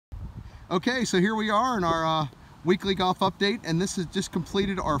Okay, so here we are in our weekly golf update, and this has just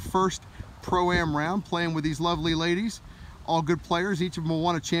completed our first Pro-Am round, playing with these lovely ladies. All good players, each of them will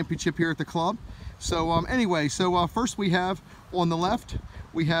won a championship here at the club. So anyway, first we have on the left,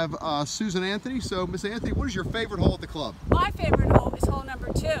 we have Susan Anthony. So Miss Anthony, what is your favorite hole at the club? My favorite hole is hole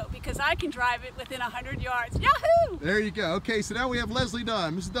number 2 because I can drive it within 100 yards. Yahoo! There you go. Okay, so now we have Leslie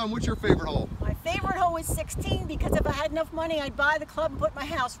Dunn. Mrs. Dunn, what's your favorite hole? My favorite hole is 16 because if I had enough money, I'd buy the club and put my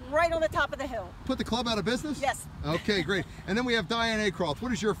house right on the top of the hill. Put the club out of business? Yes. Okay, great. And then we have Dianne Aichroth.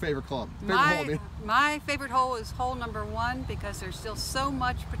 What is your favorite club? Hole, my favorite hole is hole number 1 because there's still so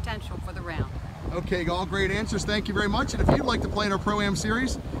much potential for the round. Okay, all great answers. Thank you very much. And if you'd like to play in our Pro-Am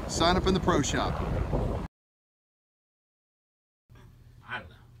series, sign up in the Pro Shop. I don't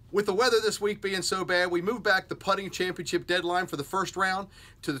know. With the weather this week being so bad, we moved back the putting championship deadline for the first round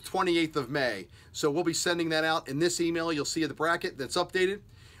to the 28th of May. So we'll be sending that out in this email. You'll see the bracket that's updated.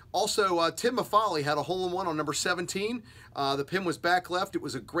 Also, Tim Maffali had a hole-in-one on number 17. The pin was back left. It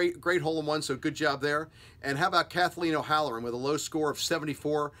was a great hole-in-one, so good job there. And how about Kathleen O'Halloran with a low score of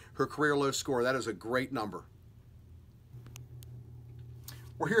 74, her career low score. That is a great number.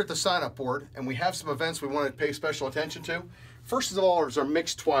 We're here at the sign-up board, and we have some events we want to pay special attention to. First of all is our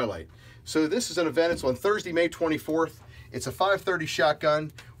Mixed Twilight. So this is an event. It's on Thursday, May 24th. It's a 5:30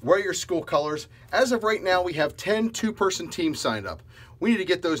 shotgun. Wear your school colors. As of right now, we have 10 two-person teams signed up. We need to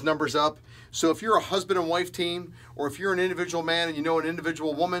get those numbers up. So if you're a husband and wife team, or if you're an individual man and you know an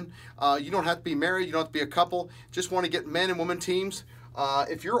individual woman, you don't have to be married, you don't have to be a couple, just want to get men and women teams.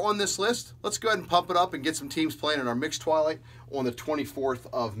 If you're on this list, let's go ahead and pump it up and get some teams playing in our Mixed Twilight on the 24th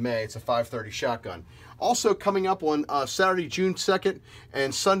of May. It's a 5:30 shotgun. Also coming up on Saturday, June 2nd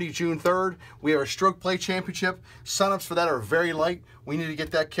and Sunday, June 3rd, we have our Stroke Play Championship. Sign-ups for that are very light. We need to get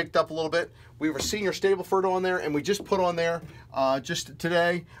that kicked up a little bit. We have a senior Stableford on there, and we just put on there just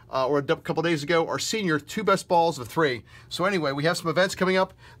today or a couple days ago our senior 2 best balls of 3. So anyway, we have some events coming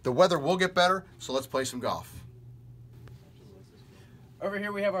up. The weather will get better, so let's play some golf. Over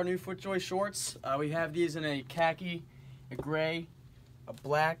here we have our new FootJoy shorts. We have these in a khaki, a gray, a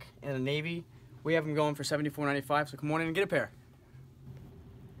black, and a navy. We have them going for $74.95, so come on in and get a pair.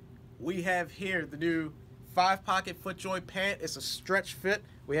 We have here the new 5-pocket FootJoy pant. It's a stretch fit.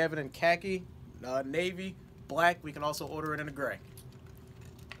 We have it in khaki, navy, black. We can also order it in a gray.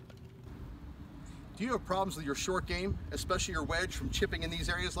 Do you have problems with your short game, especially your wedge from chipping in these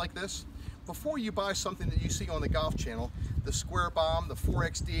areas like this? Before you buy something that you see on the Golf Channel, the Square Bomb, the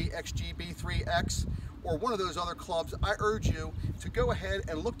 4XD, XGB3X, or one of those other clubs, I urge you to go ahead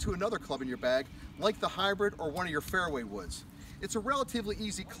and look to another club in your bag, like the Hybrid or one of your fairway woods. It's a relatively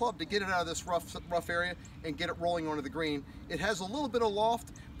easy club to get it out of this rough area and get it rolling onto the green. It has a little bit of loft,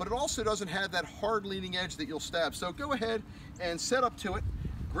 but it also doesn't have that hard leading edge that you'll stab. So go ahead and set up to it,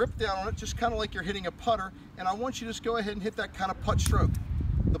 grip down on it, just kind of like you're hitting a putter, and I want you to just go ahead and hit that kind of putt stroke.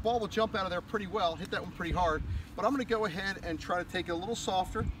 The ball will jump out of there pretty well, hit that one pretty hard, but I'm going to go ahead and try to take it a little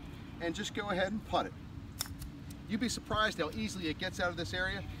softer and just go ahead and putt it. You'd be surprised how easily it gets out of this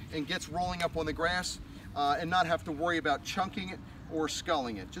area and gets rolling up on the grass and not have to worry about chunking it or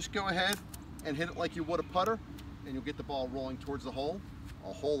sculling it. Just go ahead and hit it like you would a putter, and you'll get the ball rolling towards the hole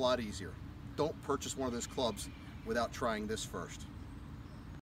a whole lot easier. Don't purchase one of those clubs without trying this first.